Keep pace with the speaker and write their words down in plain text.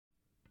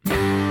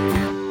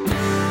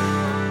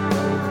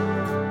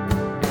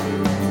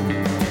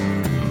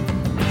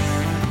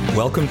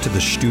Welcome to the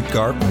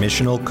Stuttgart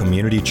Missional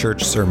Community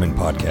Church Sermon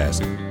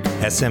Podcast.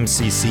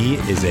 SMCC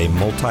is a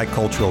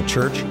multicultural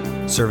church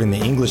serving the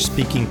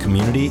English-speaking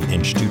community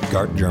in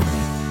Stuttgart, Germany.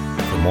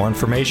 For more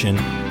information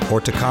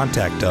or to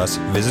contact us,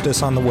 visit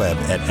us on the web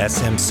at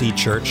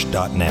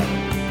smcchurch.net.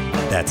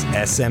 That's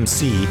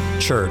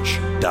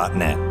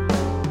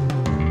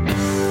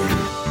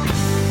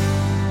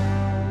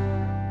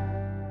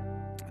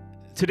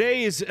smcchurch.net.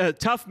 Today is a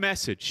tough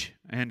message,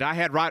 and I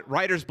had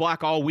writer's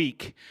block all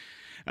week.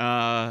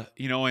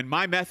 And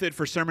my method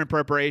for sermon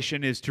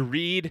preparation is to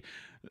read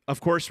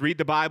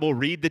the Bible,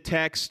 read the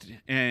text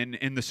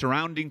and the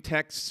surrounding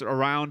texts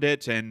around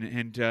it,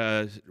 and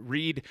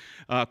read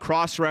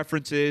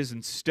cross-references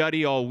and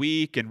study all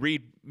week and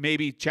read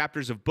maybe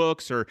chapters of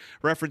books or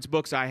reference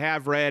books I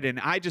have read, and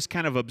I just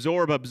kind of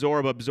absorb,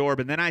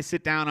 and then I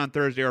sit down on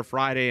Thursday or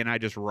Friday and I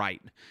just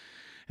write.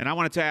 And I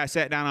want to tell you, I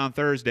sat down on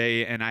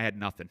Thursday and I had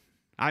nothing.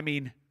 I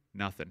mean,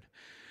 nothing.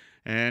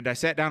 And I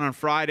sat down on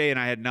Friday and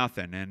I had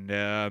nothing. And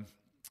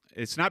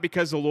it's not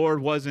because the Lord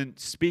wasn't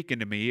speaking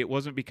to me. It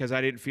wasn't because I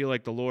didn't feel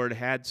like the Lord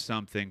had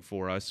something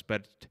for us.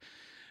 But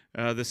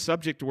the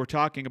subject we're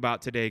talking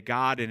about today,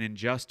 God and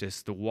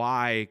injustice, the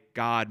why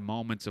God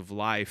moments of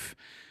life,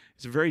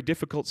 is a very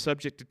difficult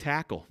subject to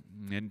tackle.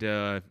 And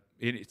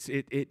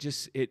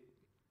it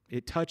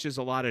touches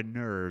a lot of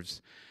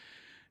nerves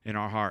in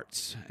our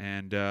hearts.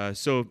 And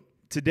so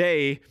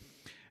today,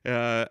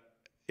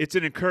 it's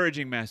an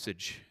encouraging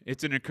message.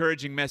 It's an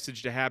encouraging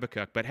message to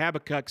Habakkuk. But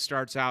Habakkuk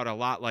starts out a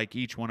lot like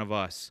each one of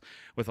us,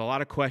 with a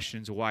lot of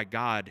questions of why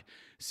God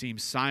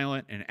seems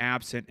silent and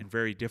absent in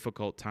very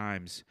difficult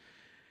times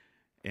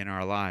in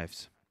our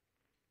lives.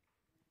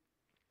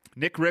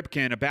 Nick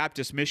Ripken, a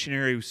Baptist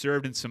missionary who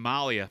served in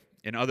Somalia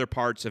and other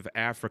parts of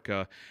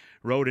Africa,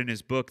 wrote in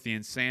his book, The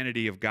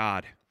Insanity of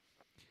God,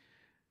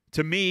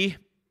 "To me,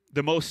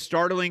 the most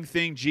startling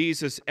thing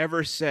Jesus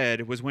ever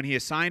said was when he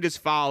assigned his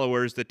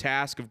followers the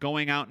task of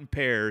going out in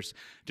pairs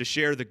to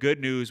share the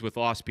good news with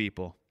lost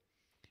people.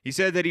 He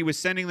said that he was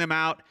sending them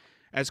out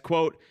as,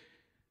 quote,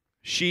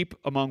 sheep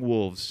among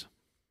wolves.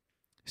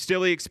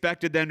 Still, he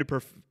expected them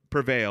to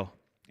prevail.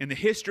 In the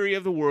history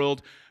of the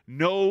world,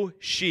 no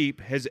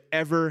sheep has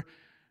ever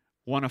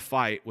won a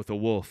fight with a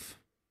wolf.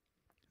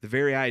 The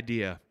very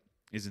idea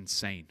is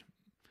insane.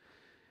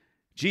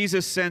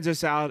 Jesus sends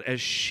us out as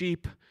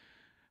sheep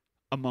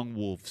among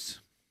wolves.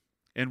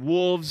 And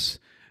wolves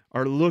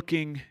are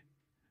looking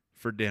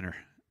for dinner.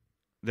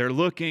 They're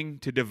looking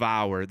to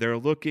devour. They're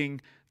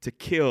looking to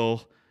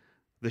kill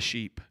the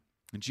sheep.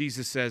 And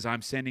Jesus says,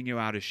 I'm sending you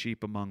out as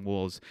sheep among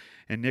wolves.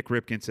 And Nick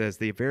Ripken says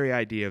the very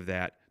idea of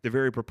that, the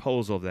very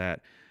proposal of that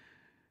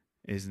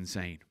is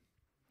insane.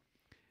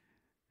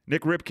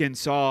 Nick Ripken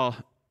saw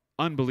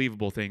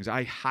unbelievable things.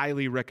 I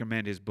highly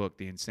recommend his book,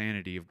 The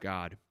Insanity of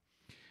God.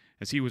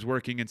 As he was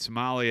working in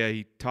Somalia,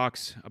 he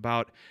talks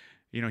about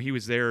he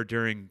was there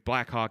during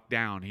Black Hawk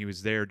Down. He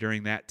was there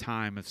during that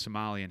time of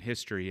Somalian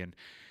history. And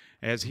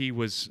as he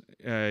was,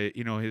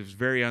 he was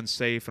very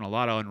unsafe and a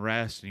lot of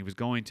unrest. And he was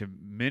going to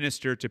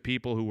minister to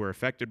people who were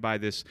affected by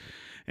this.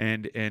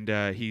 And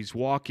he's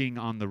walking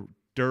on the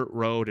dirt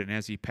road. And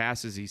as he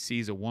passes, he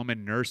sees a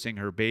woman nursing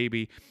her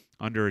baby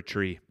under a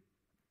tree.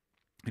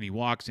 And he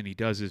walks and he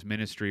does his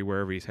ministry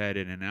wherever he's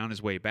headed. And on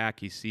his way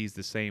back, he sees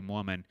the same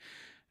woman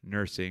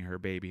nursing her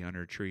baby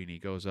under a tree, and he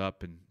goes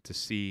up and to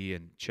see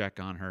and check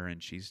on her,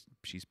 and she's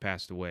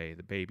passed away.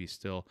 The baby's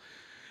still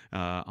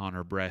on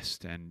her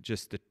breast, and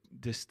just the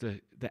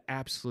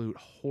absolute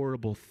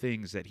horrible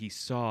things that he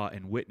saw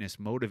and witnessed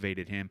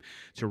motivated him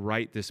to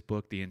write this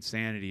book, The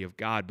Insanity of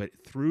God.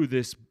 But through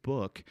this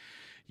book,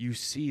 you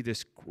see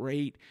this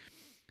great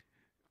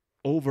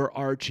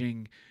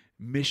overarching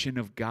mission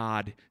of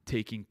God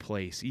taking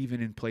place,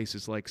 even in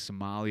places like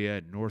Somalia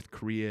and North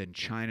Korea and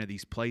China,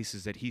 these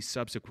places that he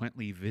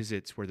subsequently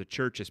visits where the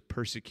church is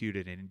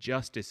persecuted and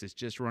injustice is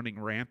just running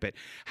rampant.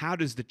 How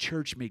does the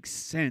church make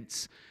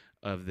sense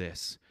of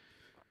this?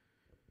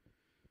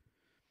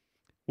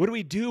 What do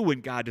we do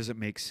when God doesn't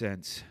make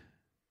sense?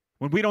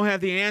 When we don't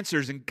have the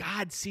answers and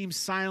God seems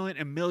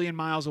silent a million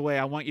miles away?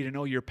 I want you to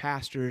know your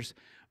pastor's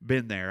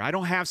been there. I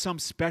don't have some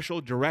special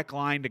direct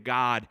line to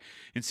God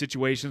in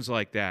situations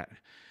like that.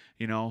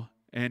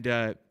 And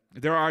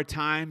there are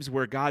times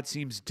where God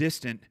seems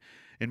distant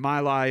in my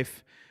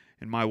life,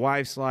 in my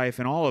wife's life,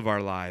 in all of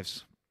our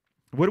lives.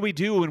 What do we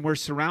do when we're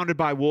surrounded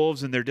by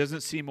wolves and there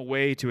doesn't seem a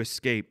way to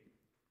escape?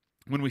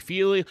 When we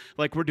feel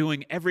like we're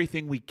doing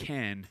everything we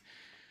can,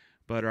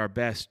 but our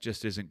best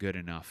just isn't good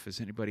enough.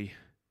 Has anybody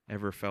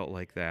ever felt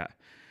like that?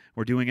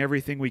 We're doing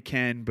everything we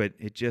can, but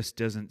it just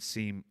doesn't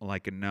seem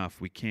like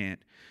enough. We can't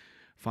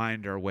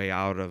find our way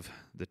out of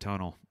the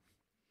tunnel.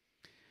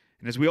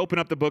 And as we open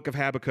up the book of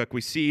Habakkuk,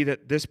 we see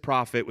that this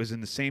prophet was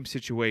in the same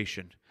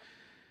situation.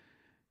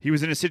 He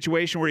was in a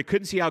situation where he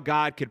couldn't see how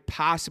God could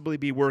possibly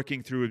be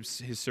working through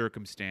his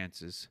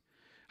circumstances.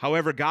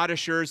 However, God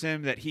assures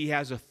him that he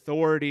has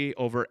authority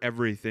over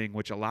everything,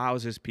 which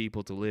allows his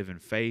people to live in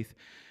faith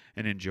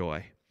and in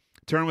joy.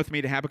 Turn with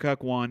me to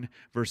Habakkuk 1,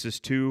 verses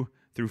 2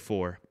 through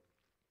 4.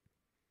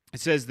 It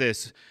says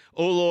this,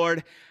 O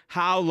Lord,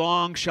 how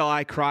long shall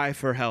I cry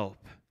for help?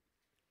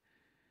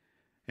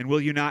 And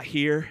will you not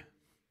hear?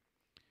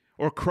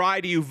 Or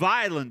cry to you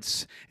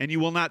violence, and you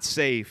will not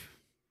save?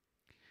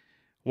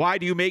 Why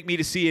do you make me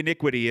to see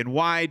iniquity, and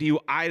why do you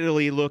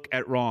idly look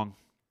at wrong?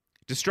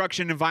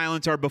 Destruction and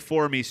violence are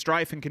before me,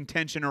 strife and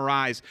contention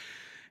arise,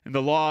 and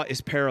the law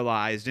is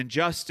paralyzed, and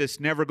justice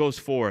never goes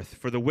forth.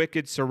 For the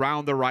wicked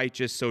surround the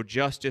righteous, so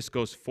justice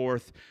goes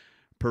forth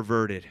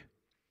perverted.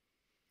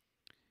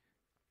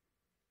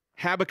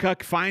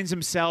 Habakkuk finds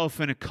himself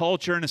in a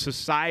culture and a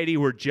society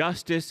where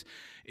justice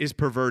is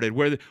perverted,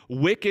 where the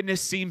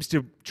wickedness seems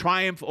to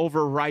triumph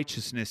over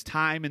righteousness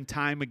time and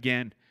time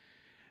again.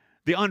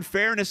 The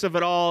unfairness of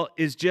it all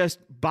is just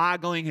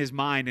boggling his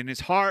mind, and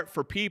his heart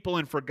for people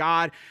and for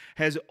God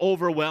has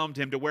overwhelmed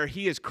him to where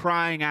he is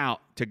crying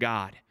out to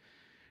God.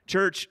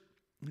 Church,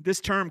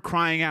 this term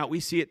crying out, we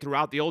see it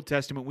throughout the Old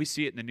Testament, we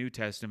see it in the New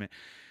Testament.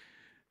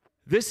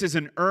 This is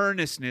an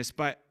earnestness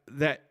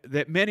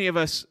that many of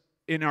us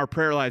in our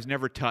prayer lives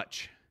never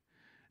touch.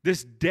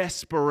 This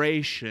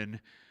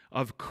desperation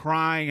of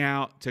crying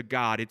out to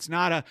God. It's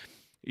not a,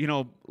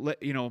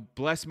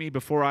 bless me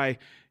before I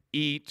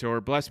eat or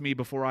bless me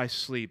before I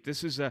sleep.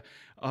 This is a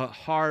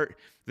heart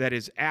that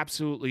is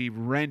absolutely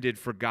rended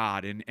for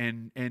God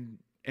and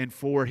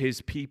for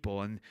his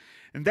people. And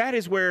that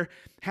is where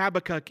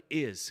Habakkuk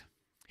is.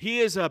 He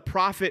is a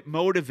prophet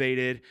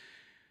motivated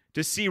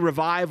to see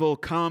revival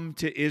come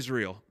to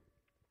Israel.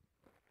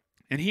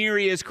 And here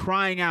he is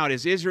crying out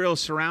as Israel is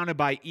surrounded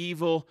by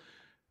evil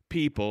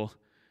people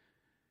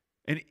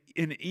and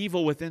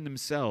evil within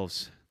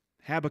themselves.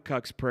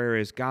 Habakkuk's prayer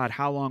is, God,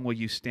 how long will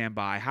you stand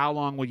by? How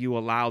long will you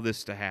allow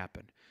this to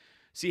happen?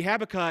 See,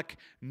 Habakkuk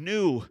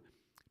knew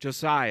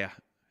Josiah,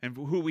 and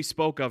who we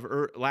spoke of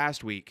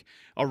last week,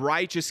 a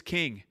righteous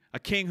king, a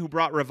king who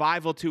brought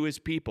revival to his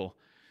people.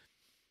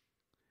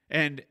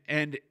 And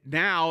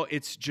now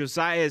it's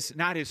Josiah's,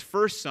 not his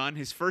first son.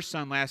 His first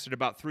son lasted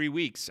about 3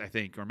 weeks, I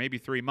think, or maybe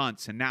 3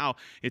 months. And now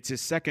it's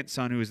his second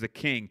son who is the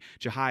king,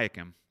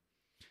 Jehoiakim.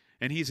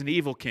 And he's an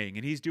evil king,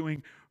 and he's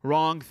doing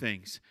wrong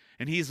things.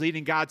 And he's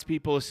leading God's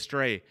people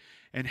astray.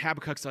 And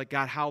Habakkuk's like,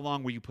 God, how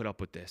long will you put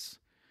up with this?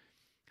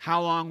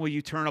 How long will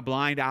you turn a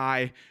blind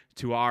eye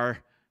to our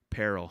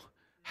peril?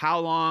 How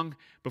long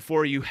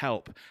before you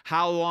help?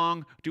 How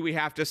long do we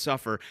have to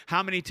suffer?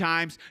 How many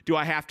times do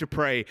I have to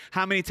pray?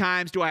 How many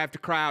times do I have to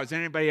cry out? Has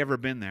anybody ever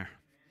been there?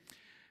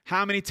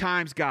 How many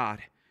times, God?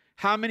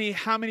 How many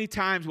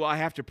times will I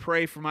have to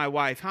pray for my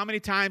wife? How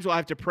many times will I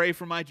have to pray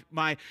for my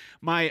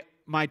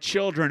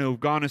children who have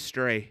gone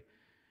astray?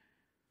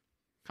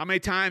 How many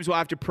times will I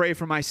have to pray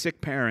for my sick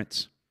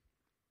parents,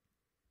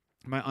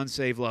 my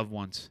unsaved loved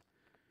ones?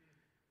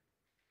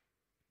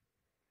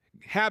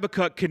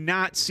 Habakkuk could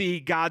not see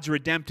God's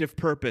redemptive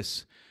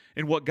purpose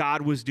in what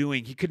God was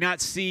doing. He could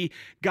not see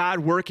God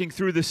working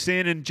through the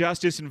sin and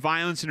justice and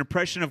violence and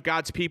oppression of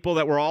God's people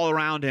that were all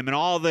around him and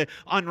all the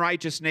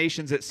unrighteous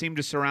nations that seemed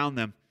to surround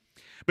them.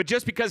 But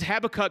just because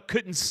Habakkuk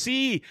couldn't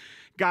see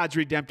God's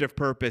redemptive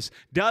purpose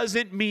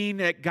doesn't mean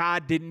that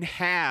God didn't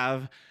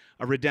have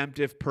a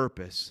redemptive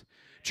purpose.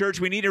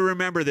 Church, we need to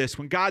remember this.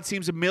 When God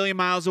seems a million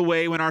miles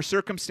away, when our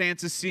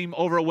circumstances seem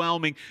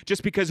overwhelming,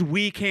 just because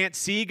we can't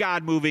see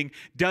God moving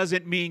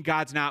doesn't mean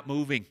God's not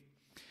moving.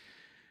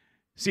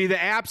 See,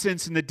 the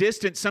absence and the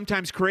distance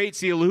sometimes creates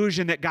the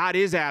illusion that God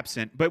is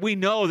absent, but we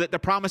know that the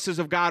promises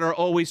of God are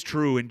always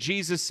true. And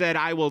Jesus said,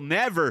 I will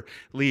never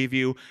leave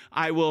you.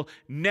 I will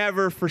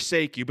never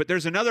forsake you. But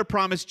there's another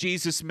promise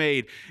Jesus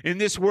made. In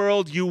this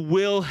world, you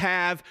will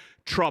have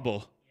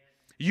trouble.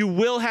 You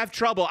will have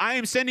trouble. I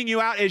am sending you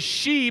out as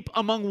sheep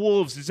among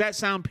wolves. Does that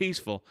sound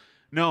peaceful?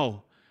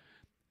 No.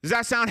 Does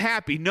that sound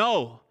happy?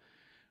 No.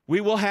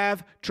 We will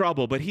have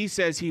trouble, but he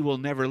says he will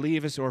never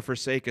leave us or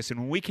forsake us.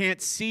 And when we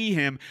can't see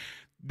him,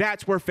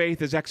 that's where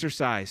faith is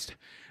exercised.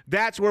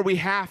 That's where we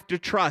have to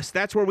trust.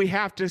 That's where we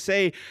have to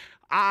say,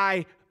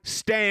 I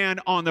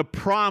stand on the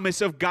promise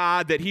of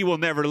God that he will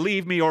never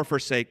leave me or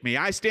forsake me.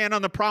 I stand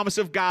on the promise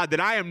of God that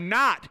I am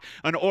not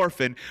an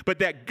orphan, but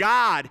that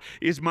God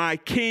is my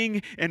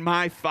king and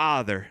my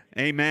father.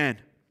 Amen.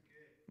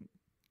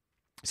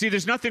 See,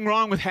 there's nothing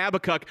wrong with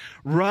Habakkuk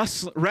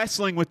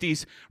wrestling with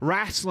these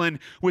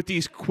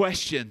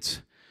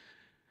questions.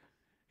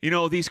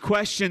 These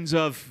questions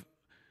of,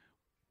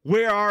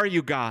 where are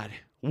you, God?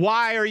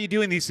 Why are you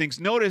doing these things?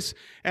 Notice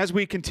as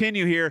we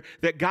continue here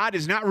that God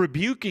is not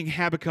rebuking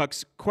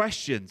Habakkuk's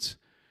questions,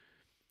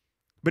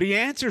 but he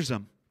answers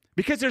them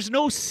because there's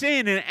no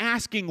sin in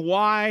asking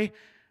why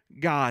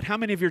God. How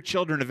many of your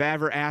children have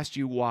ever asked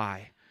you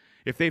why?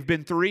 If they've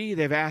been 3,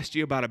 they've asked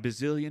you about a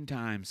bazillion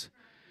times.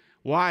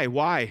 Why?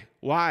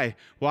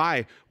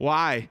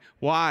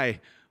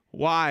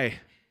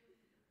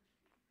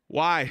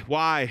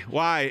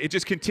 It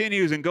just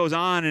continues and goes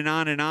on and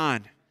on and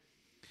on.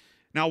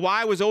 Now,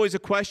 why was always a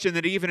question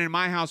that even in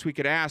my house we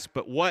could ask,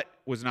 but what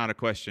was not a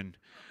question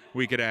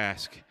we could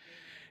ask.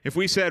 If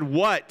we said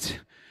what,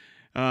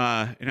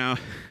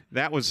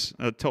 that was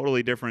a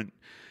totally different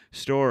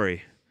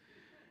story.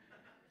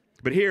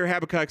 But here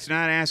Habakkuk's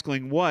not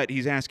asking what,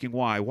 he's asking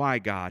why. Why,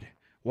 God?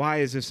 Why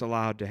is this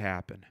allowed to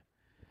happen?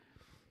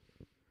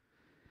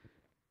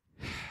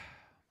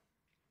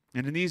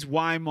 And in these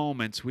why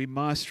moments, we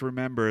must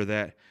remember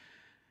that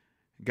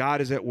God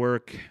is at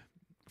work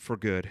for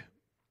good,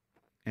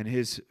 and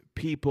his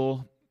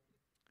people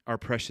are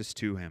precious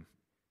to him.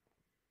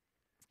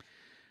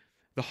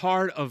 The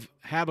heart of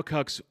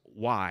Habakkuk's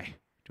why,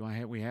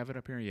 we have it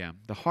up here? Yeah.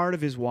 The heart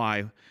of his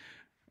why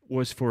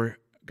was for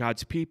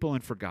God's people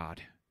and for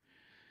God.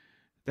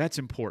 That's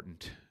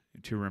important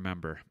to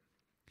remember.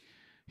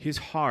 His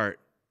heart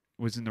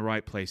was in the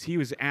right place. He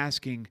was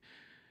asking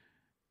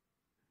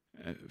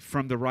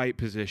from the right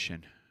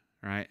position,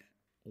 right?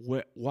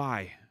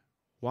 Why?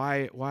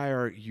 Why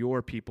are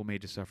your people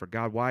made to suffer?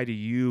 God, why do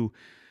you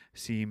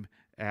seem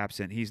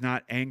absent? He's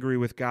not angry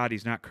with God.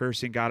 He's not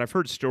cursing God. I've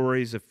heard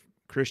stories of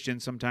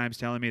Christians sometimes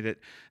telling me that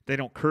they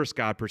don't curse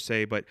God per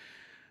se, but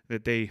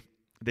that they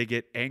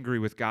get angry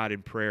with God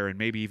in prayer and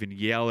maybe even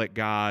yell at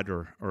God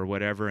or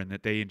whatever, and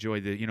that they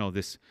enjoy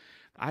this.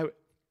 I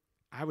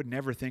would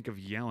never think of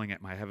yelling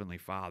at my Heavenly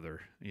Father,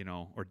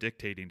 or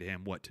dictating to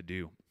him what to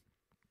do.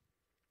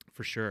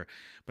 For sure.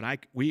 But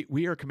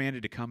we are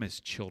commanded to come as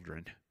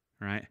children,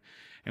 right?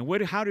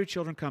 And how do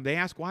children come? They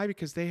ask why,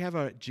 because they have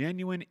a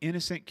genuine,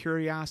 innocent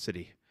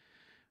curiosity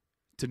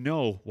to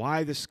know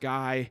why the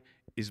sky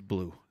is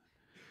blue,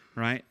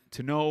 right?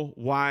 To know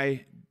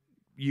why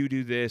you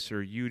do this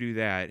or you do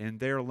that. And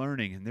they're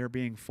learning and they're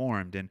being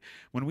formed. And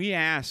when we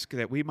ask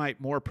that we might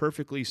more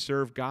perfectly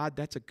serve God,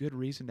 that's a good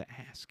reason to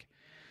ask.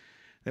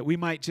 That we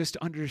might just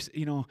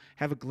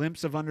have a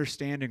glimpse of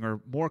understanding or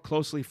more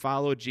closely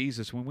follow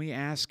Jesus. When we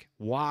ask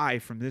why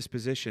from this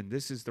position,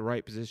 this is the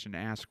right position to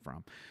ask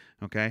from.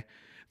 Okay?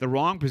 The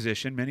wrong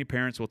position, many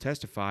parents will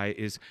testify,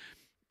 is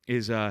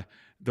the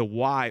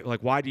why.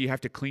 Like, why do you have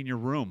to clean your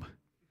room?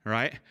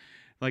 Right?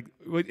 Like,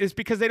 it's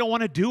because they don't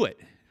want to do it.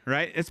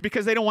 Right? It's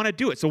because they don't want to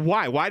do it. So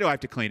why? Why do I have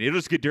to clean it? It'll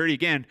just get dirty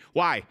again.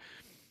 Why?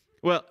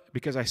 Well,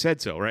 because I said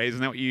so, right? Isn't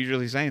that what you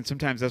usually say? And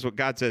sometimes that's what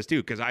God says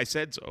too, because I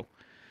said so.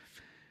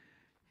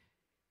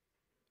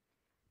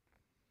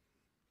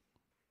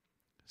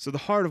 So the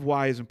heart of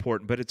why is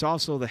important, but it's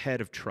also the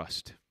head of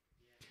trust.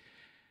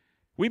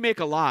 We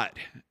make a lot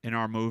in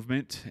our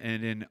movement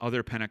and in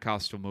other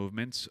Pentecostal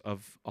movements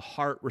of a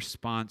heart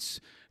response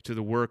to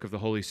the work of the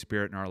Holy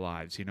Spirit in our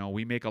lives.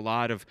 We make a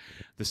lot of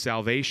the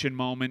salvation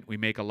moment. We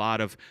make a lot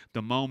of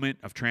the moment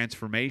of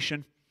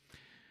transformation.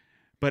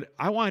 But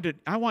I want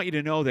you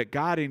to know that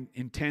God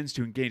intends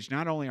to engage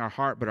not only our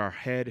heart, but our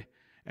head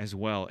as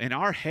well. And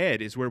our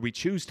head is where we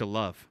choose to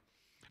love.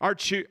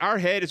 Our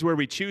head is where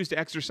we choose to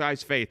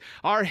exercise faith.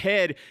 Our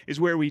head is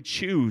where we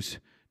choose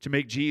to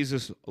make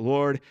Jesus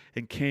Lord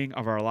and King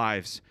of our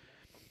lives.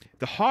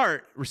 The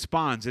heart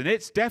responds, and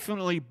it's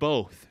definitely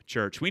both,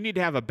 church. We need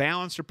to have a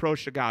balanced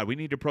approach to God. We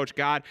need to approach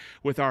God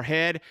with our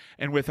head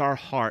and with our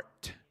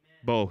heart,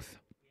 both.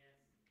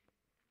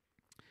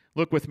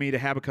 Look with me to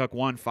Habakkuk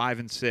 1, 5,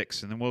 and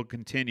 6, and then we'll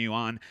continue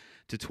on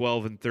to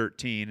 12 and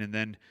 13, and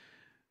then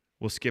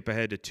we'll skip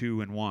ahead to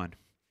 2 and 1.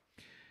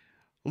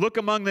 Look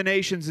among the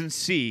nations and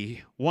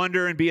see,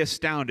 wonder and be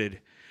astounded.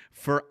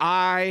 For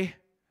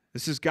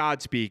this is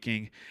God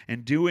speaking,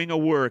 and doing a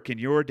work in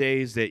your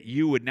days that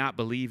you would not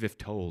believe if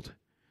told.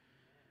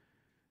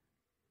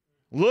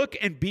 Look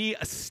and be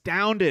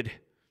astounded.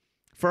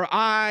 For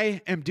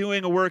I am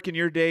doing a work in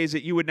your days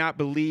that you would not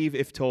believe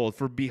if told.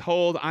 For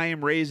behold, I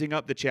am raising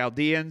up the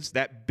Chaldeans,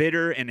 that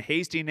bitter and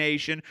hasty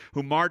nation,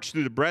 who march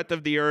through the breadth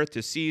of the earth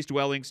to seize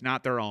dwellings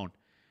not their own.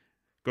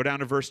 Go down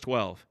to verse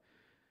 12.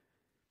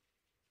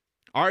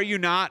 Are you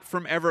not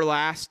from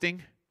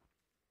everlasting,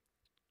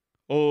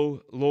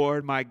 O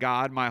Lord, my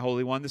God, my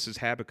Holy One? This is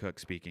Habakkuk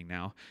speaking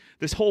now.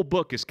 This whole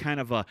book is kind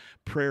of a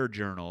prayer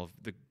journal of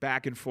the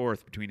back and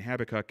forth between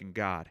Habakkuk and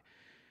God.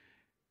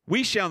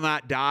 We shall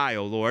not die,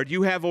 O Lord.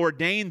 You have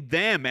ordained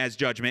them as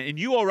judgment, and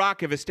you, O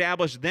Rock, have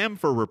established them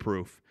for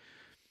reproof.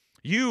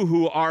 You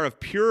who are of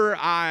purer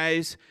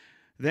eyes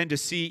than to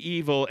see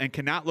evil and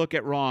cannot look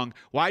at wrong,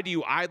 why do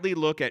you idly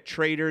look at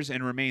traitors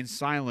and remain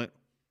silent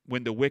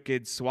when the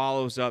wicked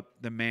swallows up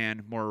the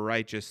man more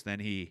righteous than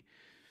he?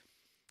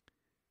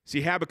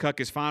 See, Habakkuk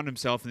has found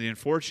himself in the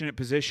unfortunate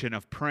position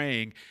of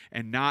praying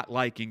and not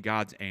liking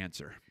God's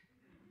answer.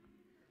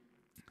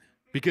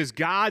 Because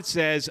God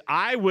says,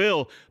 I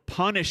will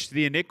punish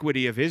the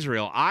iniquity of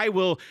Israel. I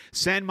will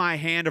send my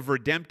hand of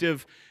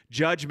redemptive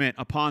judgment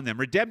upon them.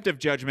 Redemptive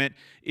judgment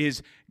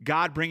is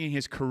God bringing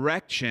his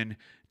correction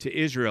to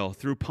Israel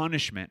through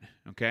punishment,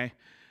 okay?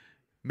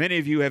 Many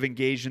of you have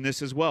engaged in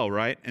this as well,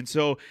 right? And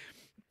so,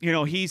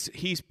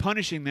 he's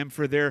punishing them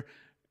for their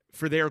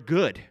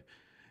good.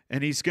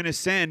 And he's going to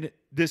send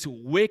this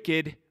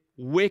wicked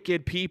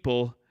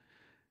people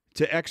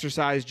to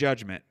exercise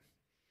judgment.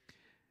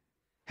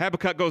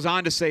 Habakkuk goes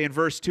on to say in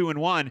verse 2 and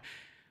 1,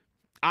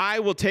 I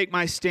will take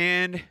my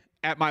stand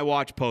at my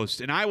watchpost,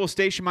 and I will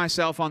station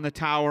myself on the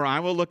tower. I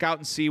will look out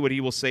and see what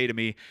he will say to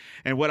me,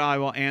 and what I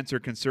will answer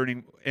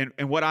concerning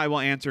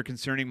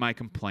my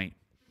complaint.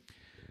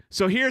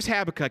 So here's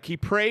Habakkuk. He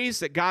prays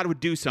that God would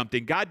do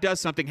something. God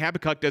does something.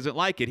 Habakkuk doesn't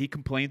like it. He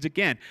complains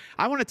again.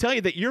 I want to tell you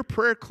that your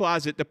prayer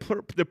closet,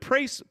 the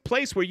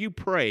place where you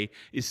pray,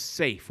 is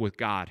safe with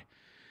God.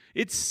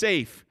 It's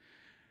safe.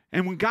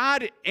 And when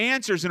God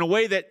answers in a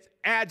way that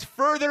adds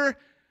further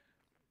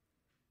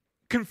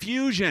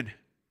confusion,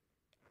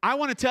 I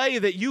want to tell you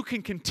that you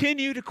can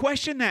continue to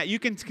question that. You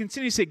can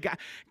continue to say,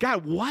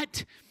 God,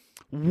 what?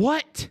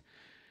 What?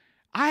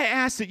 I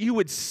asked that you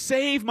would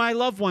save my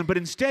loved one, but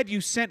instead you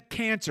sent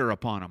cancer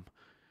upon him.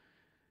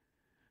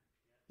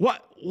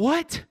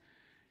 What?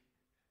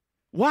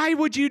 Why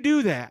would you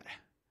do that?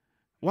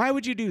 Why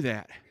would you do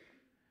that?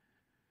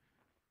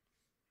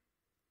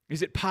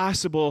 Is it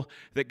possible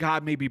that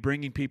God may be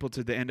bringing people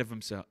to the end of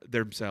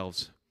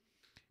themselves?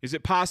 Is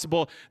it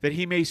possible that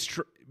he may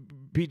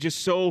be just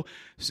so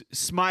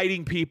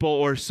smiting people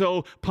or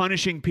so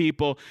punishing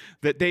people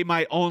that they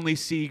might only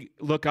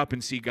look up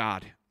and see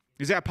God?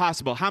 Is that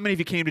possible? How many of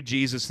you came to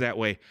Jesus that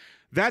way?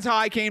 That's how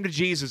I came to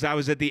Jesus. I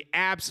was at the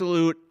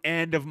absolute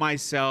end of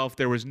myself.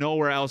 There was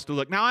nowhere else to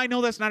look. Now, I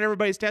know that's not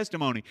everybody's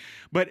testimony,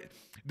 but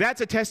that's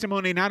a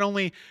testimony not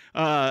only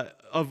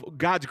of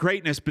God's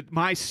greatness, but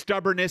my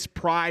stubbornness,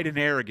 pride, and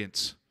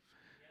arrogance.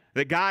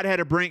 That God had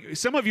to bring.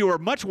 Some of you are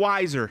much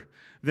wiser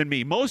than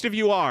me. Most of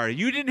you are.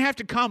 You didn't have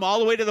to come all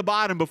the way to the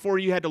bottom before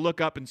you had to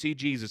look up and see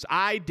Jesus.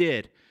 I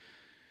did.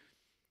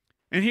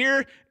 And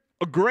here,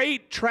 a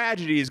great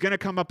tragedy is going to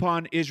come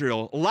upon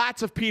Israel.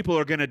 Lots of people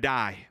are going to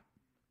die.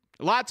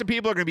 Lots of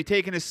people are going to be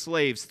taken as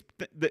slaves.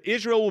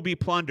 Israel will be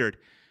plundered.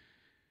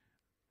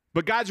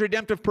 But God's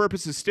redemptive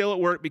purpose is still at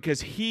work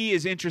because he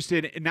is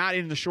interested not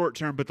in the short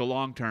term, but the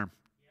long term.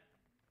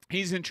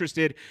 He's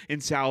interested in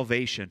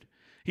salvation.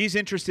 He's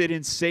interested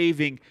in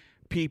saving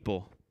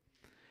people.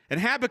 And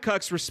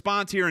Habakkuk's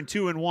response here in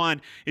 2 and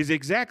 1 is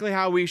exactly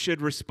how we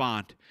should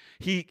respond.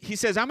 He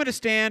says, I'm going to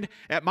stand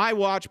at my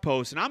watch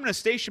post, and I'm going to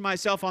station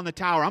myself on the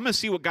tower. I'm going to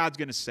see what God's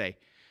going to say.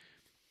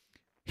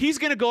 He's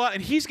going to go out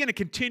and he's going to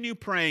continue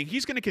praying.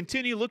 He's going to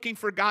continue looking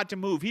for God to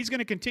move. He's going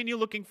to continue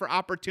looking for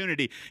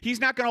opportunity. He's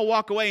not going to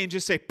walk away and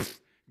just say,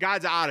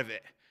 God's out of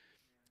it.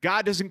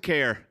 God doesn't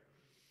care.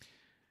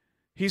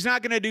 He's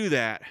not going to do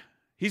that.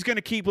 He's going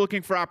to keep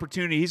looking for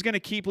opportunity. He's going to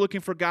keep looking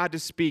for God to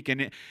speak.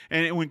 And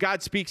when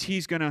God speaks,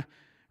 he's going to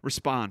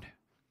respond.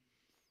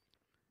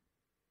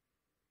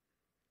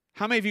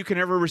 How many of you can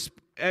ever,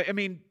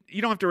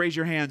 you don't have to raise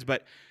your hands,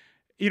 but,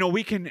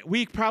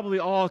 we probably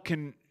all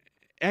can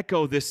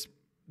echo this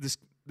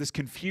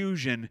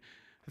confusion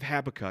of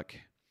Habakkuk.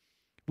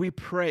 We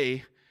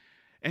pray,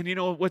 and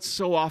what's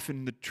so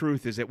often the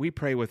truth is that we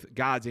pray with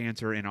God's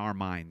answer in our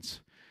minds.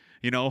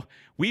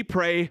 We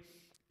pray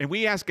and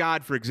we ask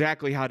God for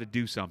exactly how to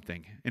do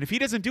something. And if he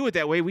doesn't do it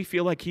that way, we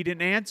feel like he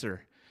didn't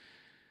answer.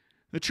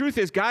 The truth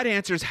is God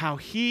answers how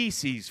he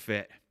sees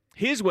fit.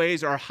 His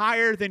ways are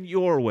higher than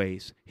your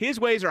ways. His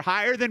ways are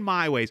higher than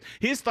my ways.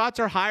 His thoughts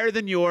are higher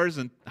than yours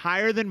and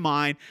higher than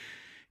mine.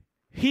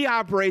 He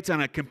operates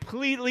on a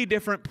completely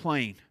different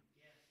plane,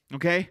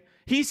 okay?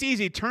 He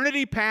sees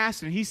eternity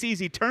past and he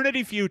sees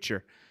eternity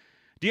future.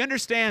 Do you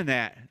understand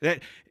that?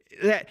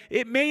 That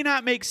it may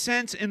not make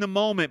sense in the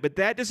moment, but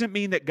that doesn't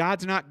mean that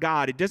God's not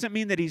God. It doesn't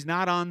mean that he's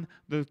not on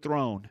the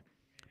throne.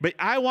 But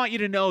I want you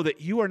to know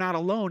that you are not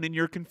alone in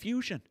your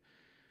confusion.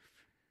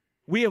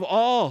 We have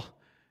all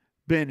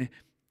been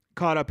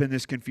caught up in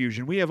this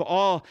confusion. We have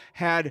all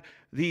had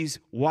these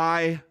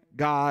why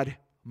God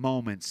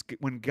moments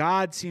when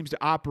God seems to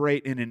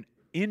operate in an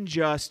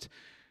unjust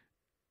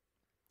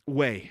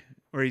way,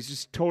 where he's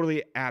just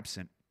totally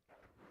absent.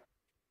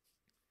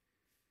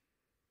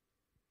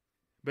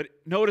 But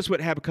notice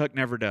what Habakkuk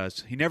never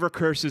does. He never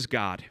curses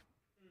God.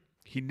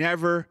 He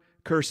never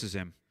curses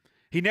him.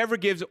 He never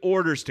gives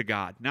orders to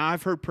God. Now,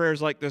 I've heard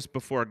prayers like this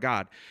before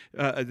God,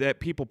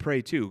 that people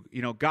pray too.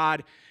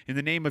 God, in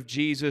the name of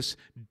Jesus,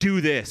 do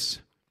this.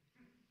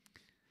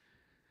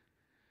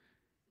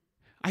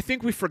 I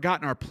think we've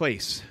forgotten our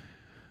place.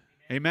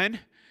 Amen?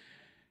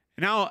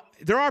 Now,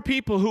 there are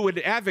people who would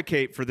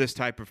advocate for this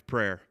type of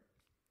prayer.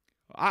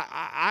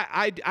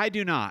 I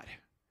do not.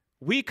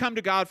 We come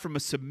to God from a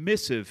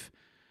submissive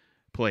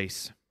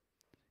place.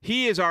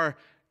 He is our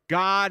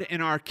God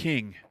and our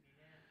King.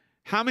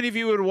 How many of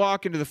you would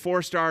walk into the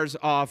 4 Stars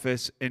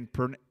office and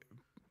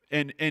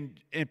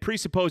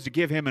presuppose to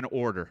give him an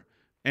order?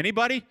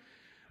 Anybody?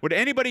 Would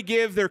anybody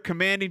give their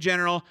commanding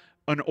general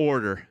an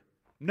order?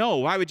 No.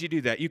 Why would you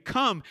do that? You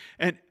come,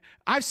 and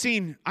I've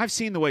seen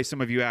the way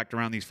some of you act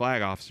around these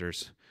flag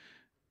officers.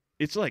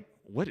 It's like,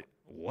 what?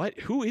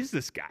 Who is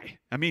this guy?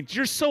 I mean,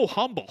 you're so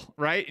humble,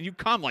 right? And you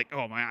come like,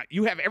 oh my,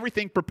 you have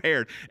everything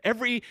prepared.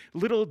 Every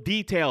little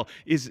detail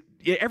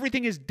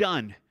everything is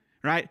done,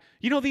 right?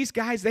 These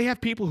guys, they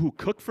have people who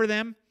cook for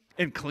them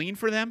and clean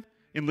for them,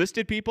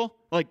 enlisted people.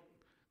 Like,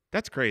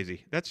 that's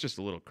crazy. That's just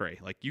a little cray.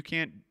 Like, you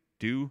can't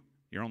do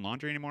your own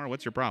laundry anymore?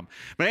 What's your problem?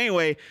 But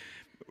anyway,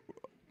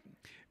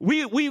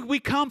 we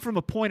come from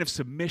a point of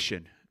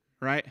submission,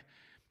 right?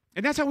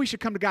 And that's how we should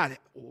come to God.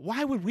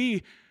 Why would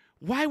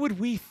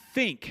we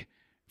think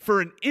for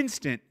an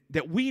instant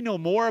that we know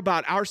more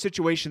about our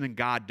situation than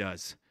God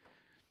does?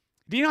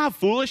 Do you know how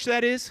foolish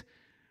that is?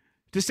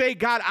 To say,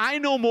 God, I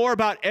know more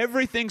about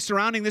everything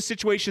surrounding this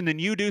situation than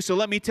you do, so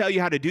let me tell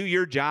you how to do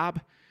your job.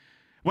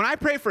 When I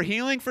pray for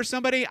healing for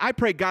somebody, I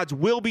pray God's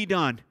will be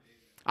done.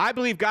 I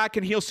believe God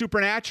can heal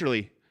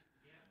supernaturally.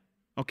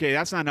 Okay,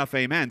 that's not enough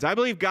amens. I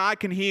believe God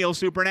can heal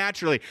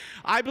supernaturally.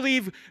 I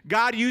believe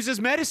God uses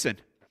medicine.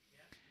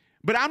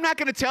 But I'm not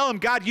going to tell him,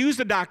 God, use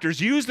the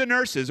doctors, use the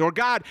nurses, or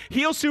God,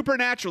 heal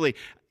supernaturally.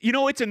 You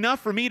know, it's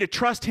enough for me to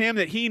trust him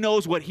that he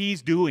knows what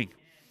he's doing.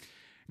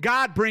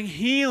 God, bring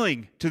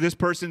healing to this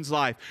person's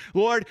life.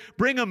 Lord,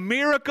 bring a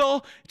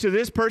miracle to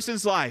this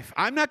person's life.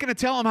 I'm not going to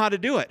tell him how to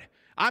do it.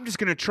 I'm just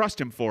going to trust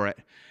him for it.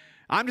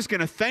 I'm just going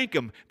to thank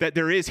him that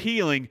there is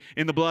healing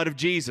in the blood of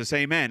Jesus.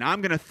 Amen.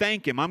 I'm going to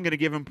thank him. I'm going to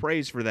give him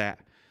praise for that.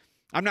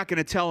 I'm not going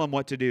to tell him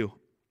what to do.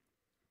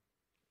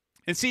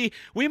 And see,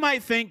 we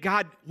might think,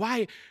 God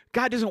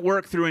doesn't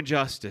work through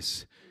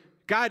injustice.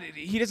 God,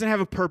 he doesn't have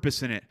a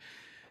purpose in it.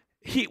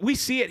 We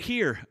see it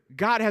here.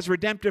 God has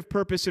redemptive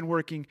purpose in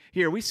working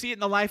here. We see it in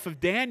the life of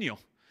Daniel,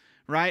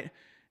 right?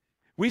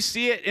 We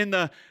see it in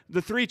the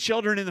 3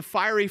 children in the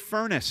fiery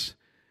furnace.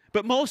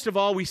 But most of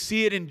all, we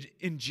see it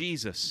in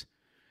Jesus.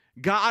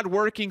 God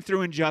working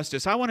through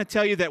injustice. I want to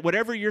tell you that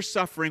whatever you're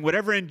suffering,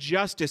 whatever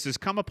injustice has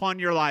come upon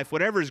your life,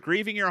 whatever is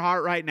grieving your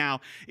heart right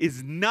now,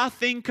 is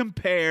nothing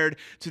compared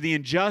to the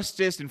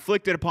injustice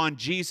inflicted upon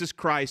Jesus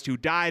Christ, who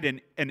died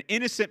an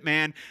innocent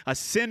man, a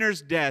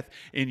sinner's death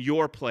in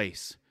your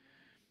place.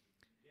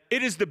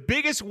 It is the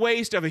biggest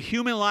waste of a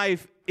human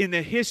life in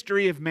the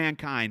history of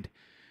mankind.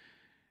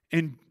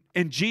 And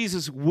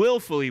Jesus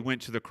willfully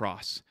went to the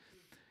cross.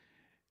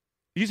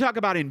 You talk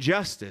about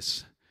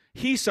injustice.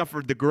 He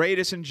suffered the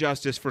greatest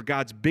injustice for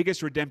God's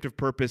biggest redemptive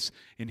purpose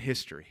in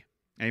history.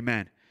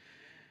 Amen.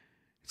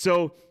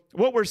 So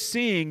what we're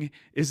seeing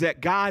is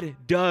that God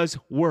does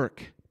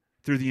work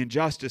through the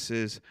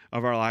injustices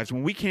of our lives.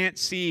 When we can't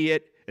see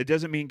it, it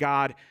doesn't mean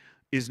God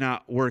is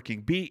not working.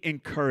 Be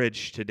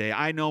encouraged today.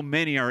 I know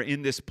many are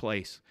in this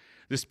place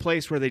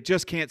where they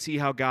just can't see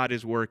how God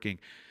is working.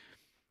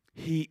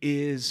 He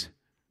is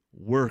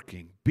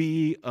working.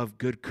 Be of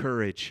good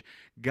courage.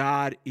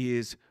 God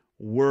is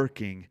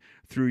working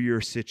through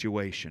your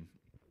situation.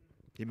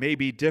 It may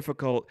be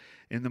difficult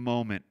in the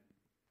moment,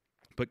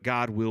 but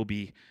God will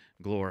be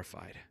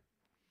glorified.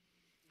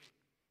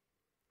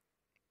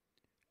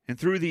 And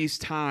through these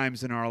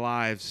times in our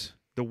lives,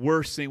 the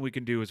worst thing we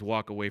can do is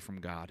walk away from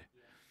God.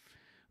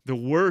 The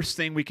worst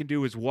thing we can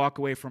do is walk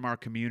away from our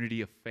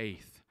community of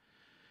faith.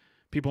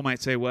 People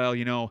might say, well,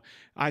 you know,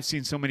 I've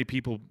seen so many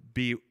people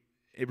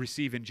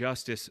receive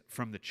injustice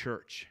from the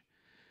church.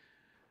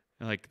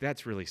 Like,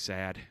 that's really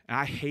sad.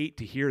 I hate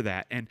to hear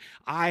that. And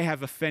I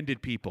have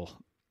offended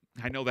people.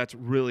 I know that's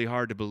really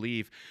hard to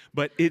believe,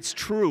 but it's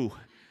true.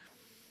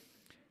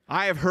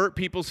 I have hurt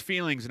people's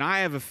feelings, and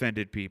I have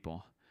offended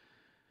people.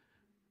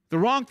 The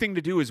wrong thing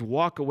to do is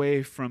walk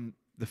away from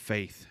the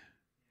faith.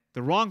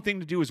 The wrong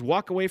thing to do is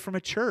walk away from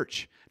a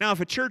church. Now,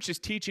 if a church is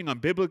teaching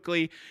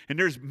unbiblically and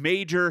there's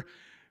major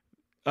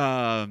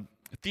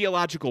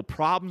theological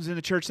problems in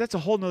the church, that's a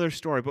whole other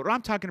story. But what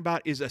I'm talking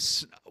about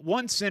is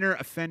one sinner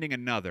offending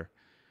another.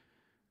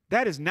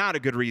 That is not a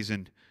good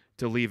reason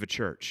to leave a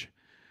church.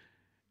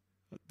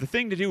 The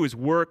thing to do is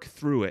work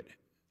through it.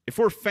 If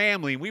we're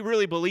family and we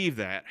really believe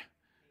that,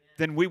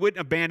 then we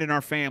wouldn't abandon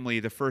our family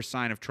the first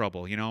sign of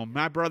trouble. You know,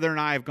 my brother and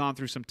I have gone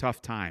through some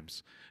tough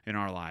times in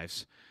our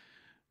lives,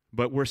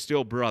 but we're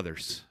still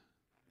brothers,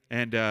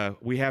 and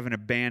we haven't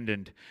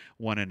abandoned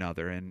one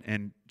another.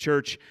 And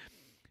church,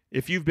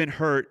 if you've been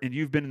hurt and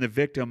you've been the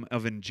victim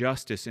of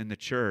injustice in the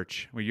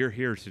church, well, you're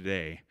here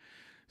today,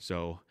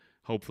 so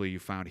hopefully you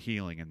found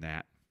healing in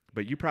that.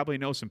 But you probably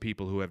know some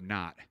people who have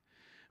not.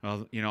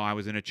 Well, you know, I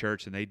was in a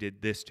church and they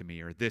did this to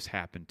me, or this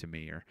happened to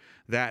me, or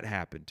that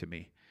happened to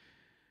me.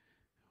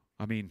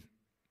 I mean,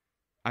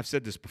 I've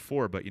said this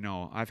before, but, you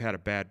know, I've had a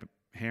bad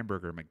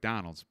hamburger at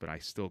McDonald's, but I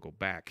still go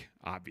back,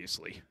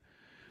 obviously.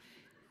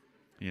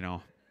 You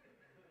know.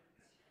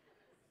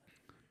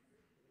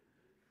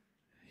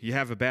 You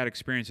have a bad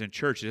experience in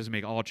church, it doesn't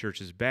make all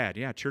churches bad.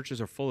 Yeah,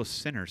 churches are full of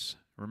sinners.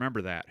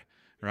 Remember that,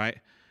 right?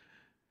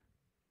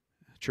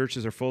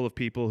 Churches are full of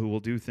people who will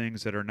do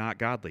things that are not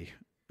godly.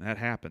 That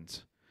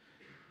happens.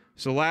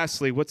 So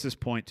lastly, what's this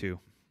point to?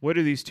 What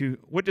are these two?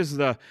 What does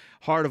the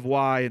heart of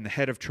why and the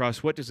head of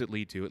trust, what does it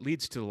lead to? It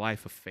leads to a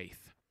life of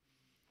faith.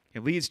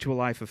 It leads to a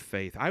life of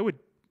faith. I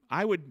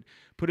would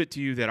put it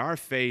to you that our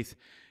faith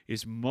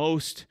is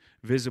most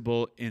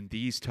visible in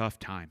these tough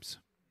times,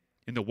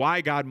 in the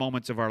why God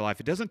moments of our life.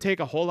 It doesn't take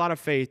a whole lot of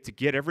faith to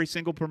get every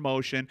single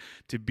promotion,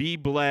 to be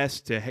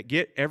blessed, to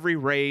get every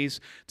raise,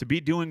 to be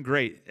doing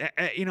great.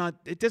 You know,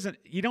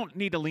 you don't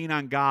need to lean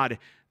on God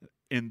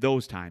in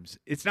those times.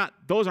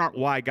 Those aren't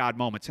why God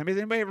moments. I mean,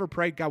 has anybody ever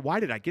prayed, God,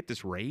 why did I get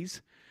this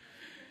raise?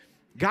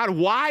 God,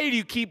 why do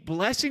you keep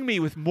blessing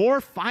me with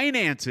more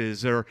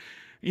finances? Or,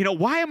 you know,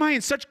 why am I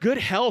in such good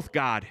health,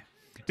 God?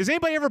 Does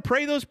anybody ever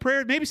pray those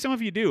prayers? Maybe some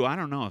of you do. I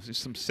don't know. There's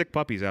some sick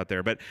puppies out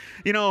there. But,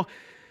 you know,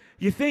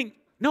 you think,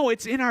 no,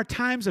 it's in our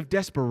times of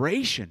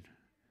desperation,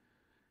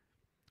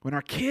 when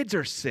our kids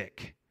are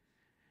sick,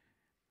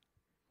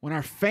 when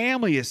our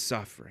family is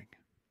suffering.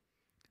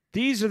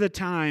 These are the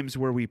times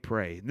where we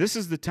pray. This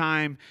is the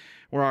time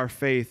where our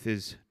faith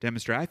is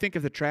demonstrated. I think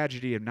of the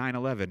tragedy of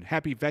 9/11.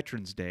 Happy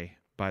Veterans Day,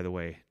 by the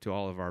way, to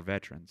all of our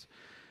veterans.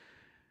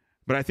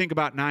 But I think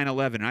about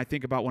 9/11, and I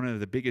think about one of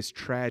the biggest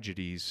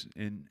tragedies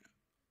in,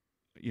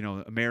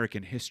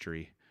 American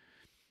history.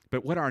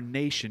 But what our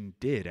nation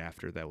did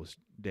after those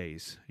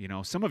days.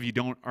 Some of you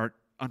are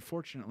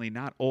unfortunately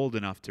not old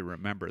enough to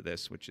remember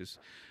this, which is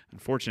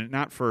unfortunate,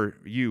 not for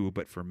you,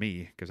 but for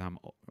me, because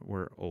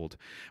we're old.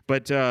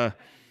 But our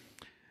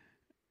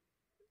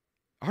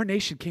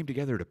nation came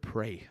together to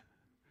pray.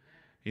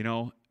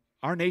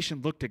 Our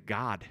nation looked at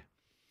God.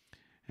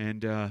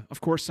 And,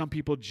 of course, some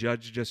people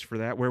judged us for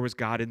that. Where was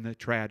God in the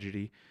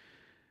tragedy?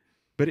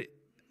 But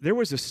there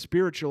was a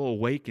spiritual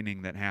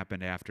awakening that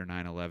happened after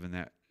 9/11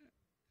 that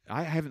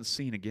I haven't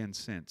seen again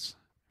since,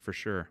 for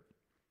sure.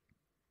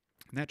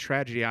 And that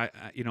tragedy, I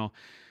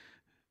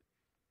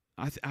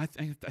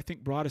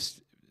think brought us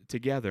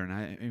together.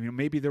 And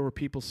maybe there were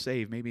people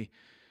saved. Maybe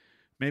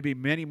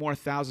many more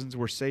thousands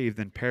were saved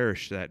than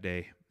perished that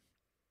day.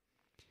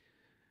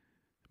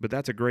 But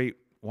that's a great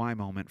why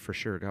moment for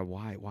sure. God,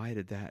 why? Why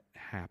did that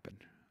happen?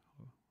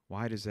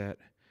 Why does that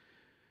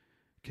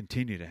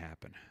continue to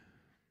happen?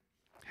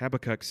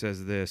 Habakkuk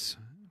says this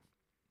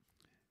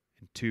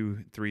in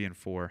 2, 3, and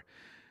 4.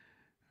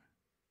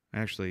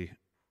 Actually,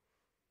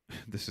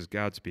 this is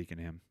God speaking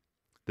to him.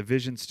 The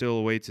vision still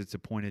awaits its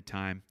appointed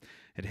time.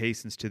 It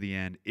hastens to the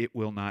end. It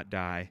will not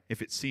die.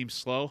 If it seems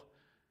slow,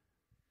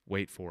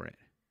 wait for it.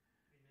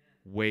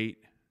 Amen.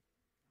 Wait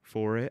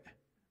for it.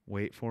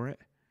 Wait for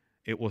it.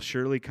 It will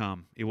surely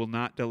come. It will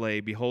not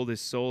delay. Behold,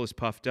 his soul is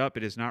puffed up.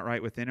 It is not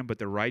right within him, but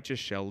the righteous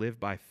shall live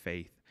by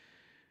faith.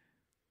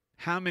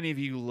 How many of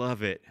you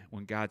love it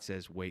when God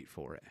says, wait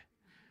for it?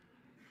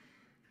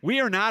 We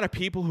are not a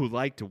people who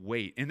like to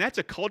wait. And that's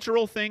a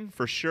cultural thing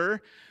for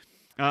sure.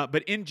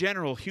 But in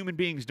general, human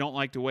beings don't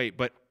like to wait.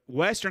 But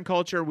Western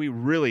culture, we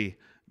really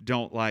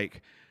don't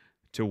like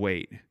to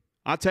wait.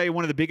 I'll tell you,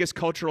 one of the biggest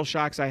cultural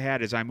shocks I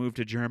had as I moved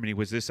to Germany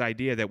was this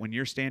idea that when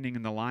you're standing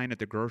in the line at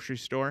the grocery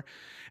store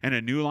and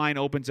a new line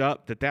opens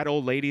up, that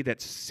old lady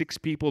that's 6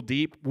 people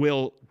deep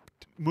will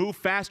move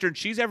faster than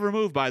she's ever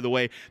moved, by the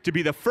way, to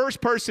be the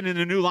first person in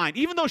a new line,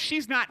 even though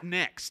she's not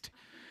next,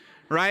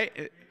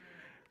 right?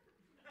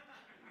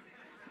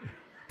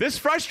 This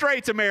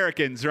frustrates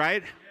Americans,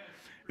 right?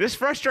 This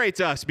frustrates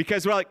us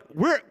because we're like,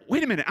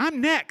 wait a minute, I'm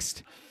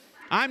next.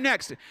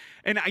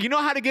 And you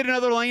know how to get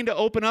another lane to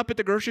open up at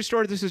the grocery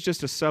store? This is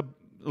just a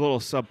little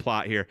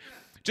subplot here.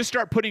 Just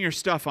start putting your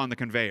stuff on the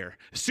conveyor.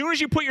 As soon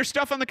as you put your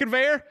stuff on the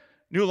conveyor,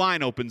 new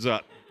line opens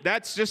up.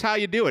 That's just how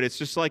you do it. It's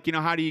just like,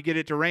 how do you get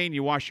it to rain?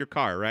 You wash your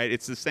car, right?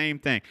 It's the same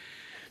thing.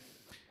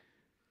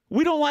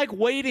 We don't like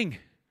waiting,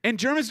 and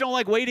Germans don't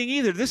like waiting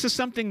either. This is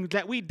something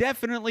that we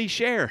definitely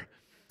share,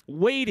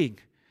 waiting.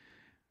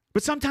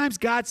 But sometimes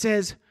God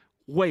says,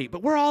 wait.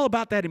 But we're all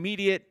about that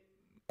immediate,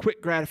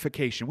 quick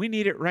gratification. We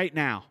need it right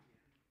now.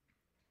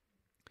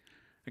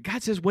 And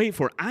God says, wait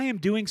for it. I am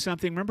doing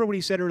something. Remember what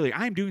he said earlier.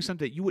 I am doing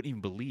something that you wouldn't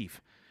even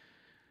believe.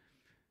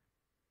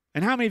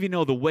 And how many of you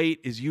know the wait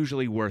is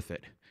usually worth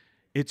it?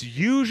 It's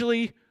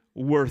usually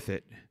worth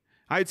it.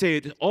 I'd say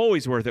it's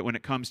always worth it when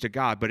it comes to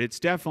God, but it's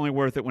definitely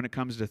worth it when it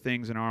comes to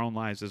things in our own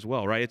lives as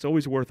well, right? It's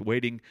always worth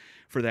waiting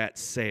for that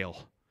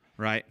sale,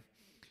 right?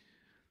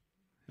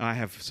 I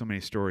have so many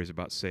stories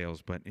about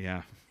sales, but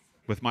yeah.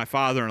 With my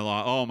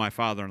father-in-law, my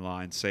father-in-law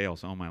and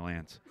sales, my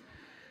lands.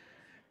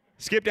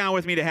 Skip down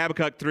with me to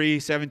Habakkuk 3,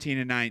 17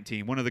 and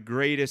 19. One of the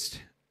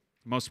greatest,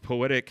 most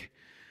poetic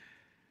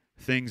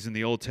things in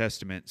the Old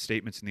Testament,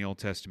 statements in the Old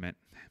Testament.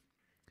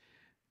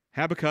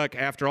 Habakkuk,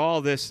 after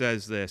all this,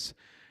 says this: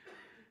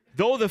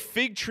 though the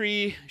fig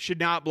tree should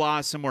not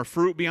blossom or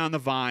fruit be on the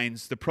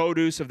vines, the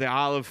produce of the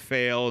olive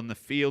fail, and the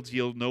fields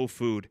yield no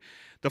food,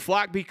 the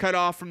flock be cut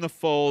off from the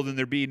fold, and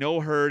there be no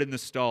herd in the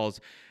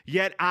stalls,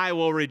 yet I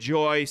will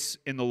rejoice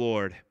in the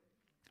Lord.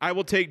 I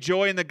will take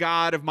joy in the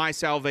God of my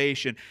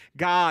salvation.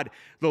 God,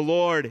 the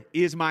Lord,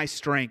 is my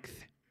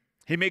strength.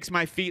 He makes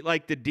my feet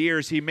like the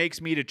deer's. He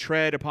makes me to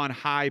tread upon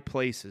high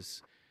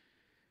places.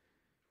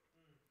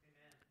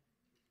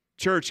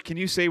 Church, can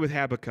you say with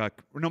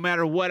Habakkuk, no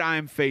matter what I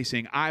am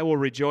facing, I will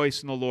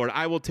rejoice in the Lord.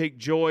 I will take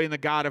joy in the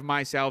God of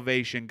my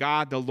salvation.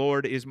 God, the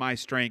Lord, is my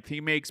strength.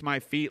 He makes my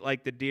feet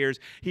like the deer's.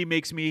 He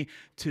makes me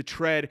to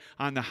tread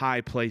on the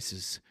high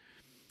places.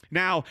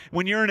 Now,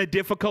 when you're in a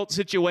difficult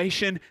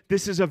situation,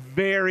 this is a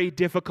very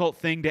difficult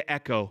thing to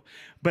echo.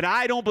 But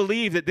I don't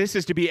believe that this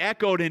is to be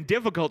echoed in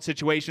difficult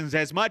situations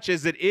as much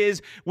as it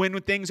is when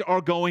things are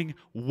going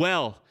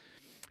well.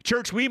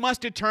 Church, we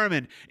must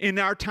determine in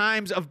our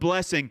times of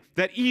blessing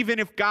that even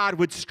if God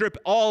would strip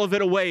all of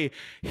it away,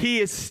 He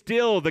is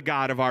still the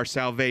God of our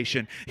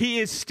salvation. He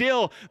is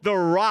still the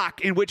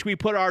rock in which we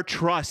put our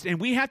trust. And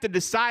we have to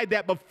decide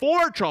that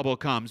before trouble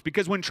comes,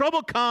 because when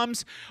trouble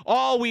comes,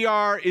 all we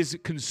are is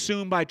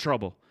consumed by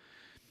trouble.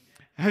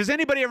 Has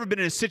anybody ever been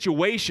in a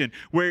situation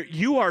where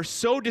you are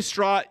so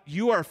distraught,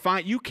 you are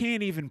fine, you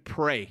can't even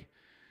pray?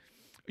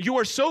 You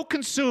are so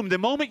consumed. The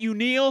moment you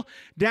kneel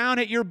down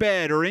at your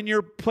bed or in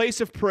your place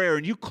of prayer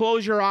and you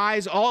close your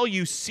eyes, all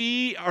you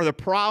see are the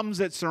problems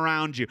that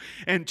surround you.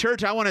 And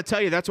church, I want to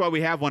tell you, that's why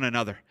we have one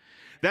another.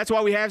 That's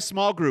why we have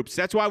small groups.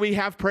 That's why we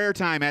have prayer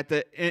time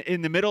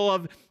in the middle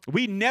of,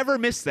 we never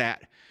miss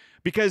that.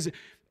 Because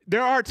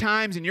there are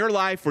times in your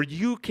life where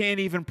you can't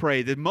even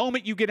pray. The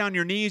moment you get on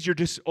your knees, you're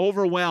just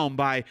overwhelmed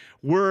by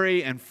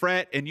worry and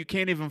fret, and you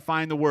can't even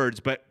find the words.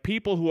 But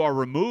people who are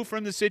removed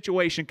from the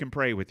situation can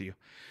pray with you.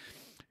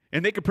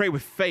 And they can pray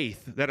with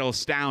faith that'll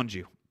astound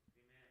you.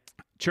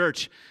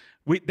 Church,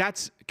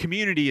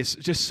 community is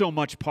just so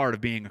much part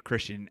of being a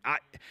Christian.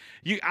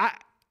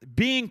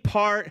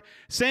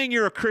 Saying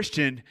you're a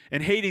Christian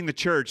and hating the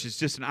church is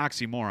just an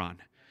oxymoron.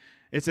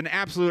 It's an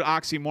absolute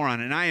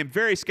oxymoron, and I am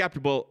very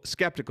skeptical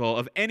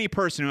of any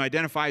person who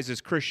identifies as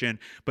Christian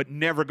but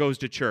never goes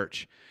to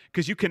church,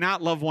 because you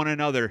cannot love one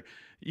another.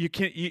 You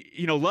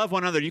love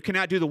one another. You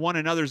cannot do the one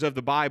another's of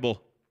the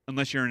Bible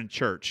unless you're in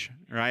church,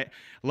 right?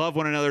 Love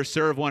one another,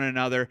 serve one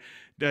another,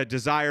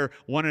 desire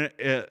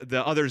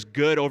the other's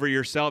good over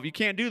yourself. You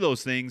can't do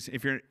those things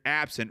if you're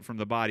absent from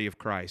the body of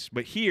Christ.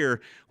 But here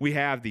we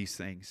have these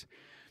things,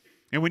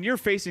 and when you're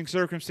facing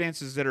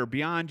circumstances that are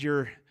beyond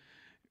your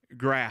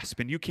grasp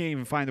and you can't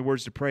even find the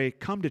words to pray,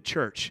 come to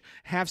church.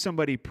 Have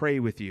somebody pray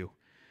with you.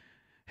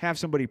 Have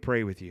somebody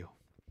pray with you.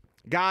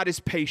 God is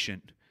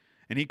patient,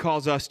 and he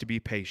calls us to be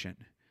patient.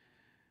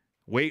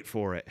 Wait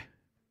for it.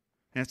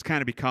 And it's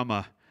kind of become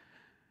a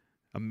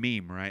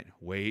meme, right?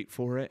 Wait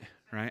for it,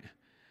 right?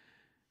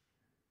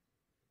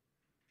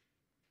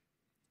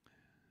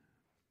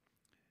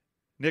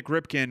 Nick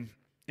Ripken,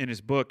 in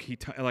his book,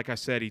 like I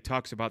said, he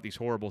talks about these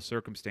horrible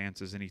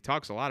circumstances, and he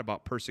talks a lot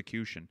about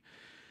persecution.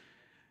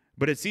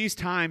 But it's these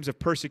times of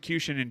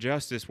persecution and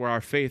injustice where our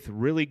faith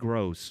really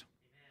grows.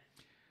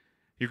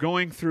 You're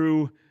going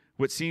through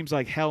what seems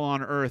like hell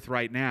on earth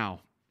right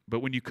now,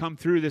 but when you come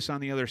through this on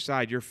the other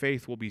side, your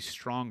faith will be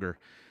stronger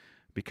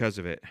because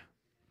of it.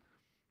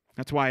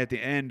 That's why at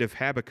the end of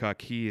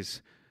Habakkuk, he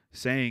is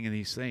saying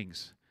these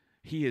things.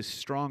 He is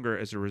stronger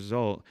as a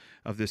result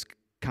of this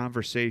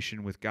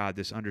conversation with God,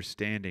 this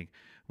understanding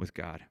with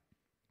God.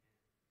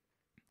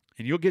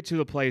 And you'll get to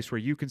the place where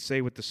you can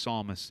say with the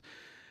psalmist,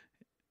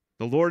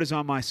 "The Lord is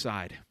on my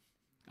side.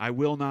 I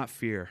will not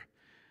fear.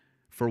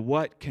 For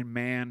what can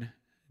man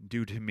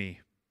do to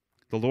me?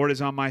 The Lord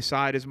is on my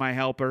side as my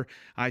helper.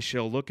 I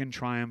shall look in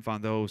triumph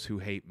on those who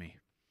hate me."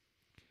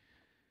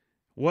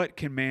 What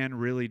can man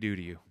really do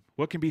to you?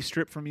 What can be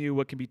stripped from you?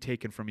 What can be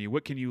taken from you?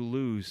 What can you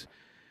lose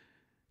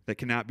that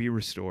cannot be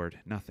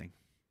restored? Nothing.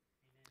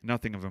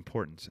 Nothing of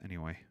importance,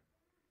 anyway.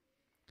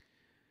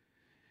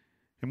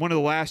 In one of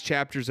the last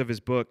chapters of his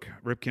book,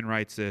 Ripken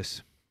writes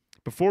this: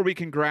 "Before we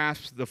can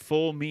grasp the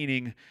full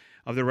meaning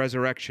of the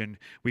resurrection,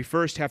 we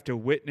first have to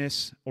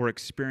witness or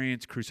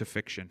experience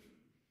crucifixion."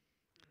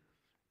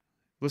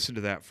 Listen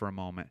to that for a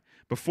moment.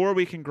 Before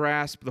we can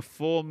grasp the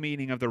full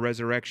meaning of the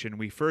resurrection,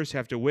 we first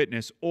have to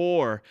witness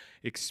or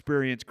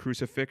experience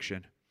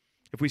crucifixion.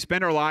 If we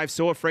spend our lives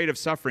so afraid of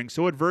suffering,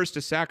 so adverse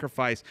to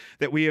sacrifice,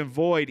 that we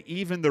avoid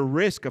even the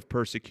risk of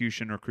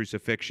persecution or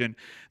crucifixion,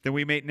 then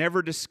we may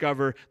never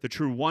discover the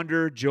true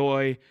wonder,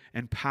 joy,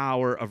 and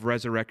power of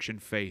resurrection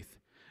faith.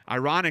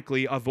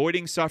 Ironically,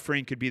 avoiding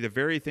suffering could be the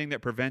very thing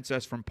that prevents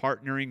us from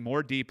partnering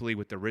more deeply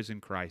with the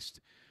risen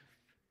Christ.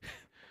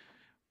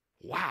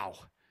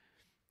 Wow.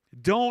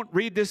 Don't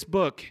read this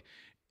book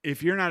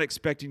if you're not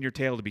expecting your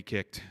tail to be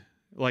kicked,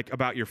 like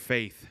about your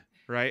faith,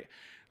 right?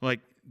 Like,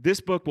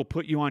 this book will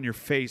put you on your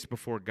face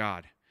before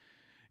God.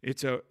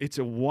 It's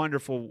a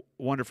wonderful,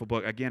 wonderful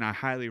book. Again, I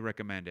highly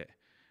recommend it.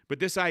 But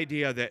this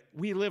idea that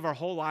we live our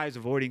whole lives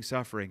avoiding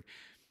suffering,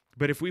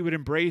 but if we would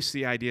embrace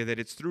the idea that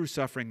it's through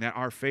suffering that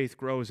our faith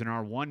grows and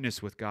our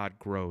oneness with God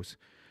grows.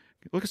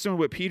 Look at some of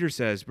what Peter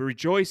says. "But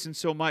rejoice in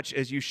so much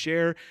as you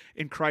share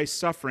in Christ's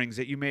sufferings,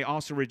 that you may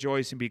also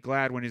rejoice and be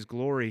glad when his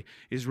glory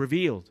is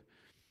revealed."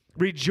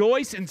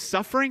 Rejoice in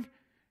suffering?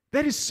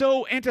 That is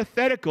so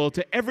antithetical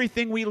to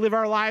everything we live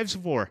our lives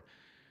for.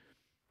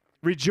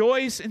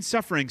 Rejoice in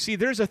suffering. See,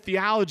 there's a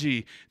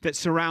theology that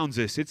surrounds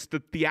this. It's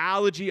the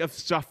theology of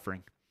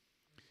suffering.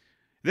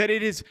 That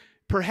it is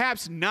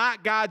perhaps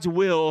not God's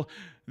will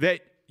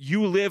that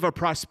you live a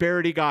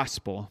prosperity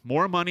gospel.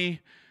 More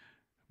money,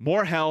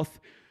 more health,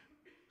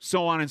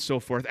 so on and so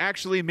forth.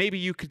 Actually, maybe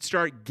you could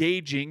start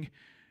gauging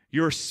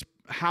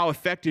how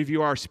effective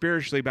you are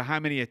spiritually by how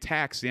many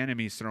attacks the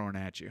enemy is throwing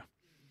at you.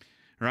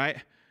 Right?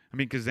 I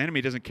mean, because the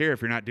enemy doesn't care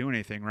if you're not doing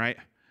anything, right?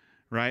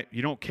 Right?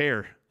 You don't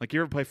care. Like, you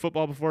ever play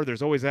football before?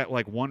 There's always that,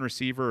 like, one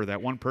receiver or that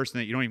one person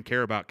that you don't even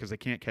care about because they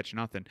can't catch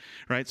nothing,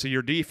 right? So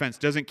your defense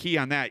doesn't key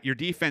on that. Your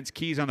defense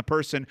keys on the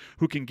person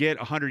who can get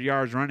 100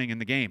 yards running in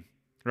the game,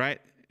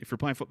 right? If you're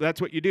playing football, that's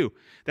what you do.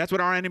 That's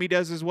what our enemy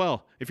does as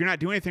well. If you're not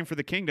doing anything for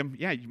the kingdom,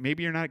 yeah,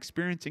 maybe you're not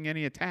experiencing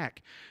any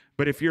attack.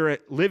 But if you're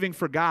living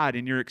for God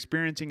and you're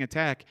experiencing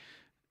attack,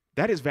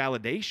 that is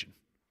validation,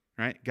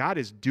 right? God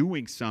is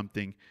doing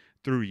something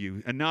through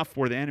you, enough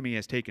where the enemy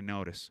has taken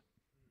notice.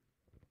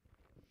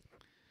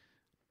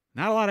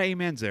 Not a lot of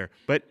amens there,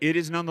 but it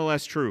is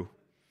nonetheless true.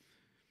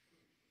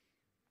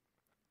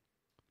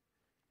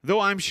 Though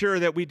I'm sure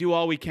that we do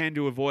all we can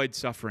to avoid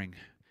suffering,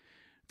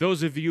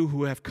 those of you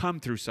who have come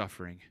through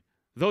suffering,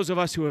 those of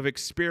us who have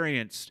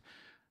experienced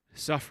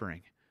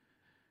suffering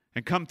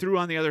and come through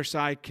on the other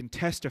side can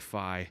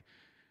testify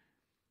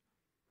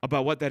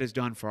about what that has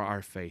done for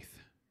our faith.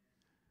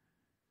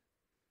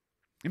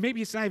 And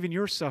maybe it's not even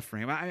your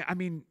suffering. I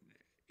mean,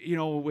 you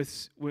know,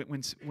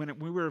 when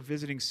we were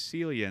visiting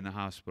Celia in the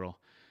hospital,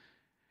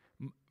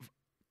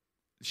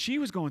 she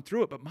was going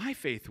through it, but my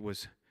faith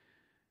was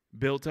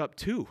built up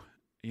too,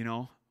 you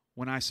know,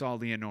 when I saw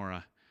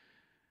Leonora.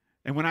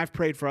 And when I've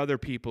prayed for other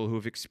people who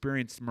have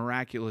experienced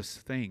miraculous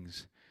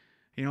things,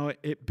 you know,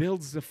 it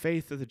builds the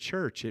faith of the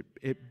church.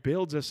 It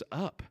builds us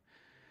up.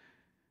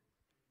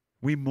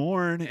 We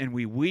mourn and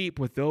we weep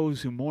with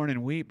those who mourn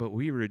and weep, but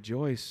we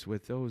rejoice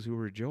with those who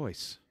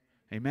rejoice.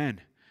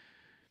 Amen.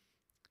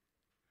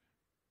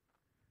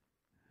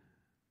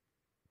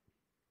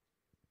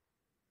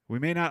 We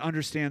may not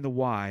understand the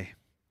why,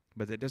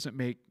 but that doesn't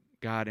make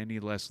God any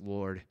less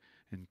Lord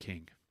and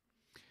King.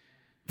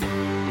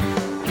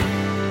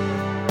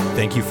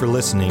 Thank you for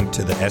listening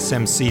to the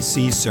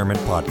SMCC Sermon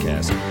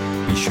Podcast.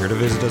 Be sure to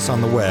visit us on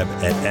the web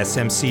at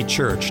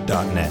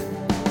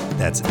smcchurch.net.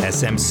 That's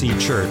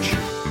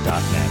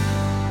smcchurch.net.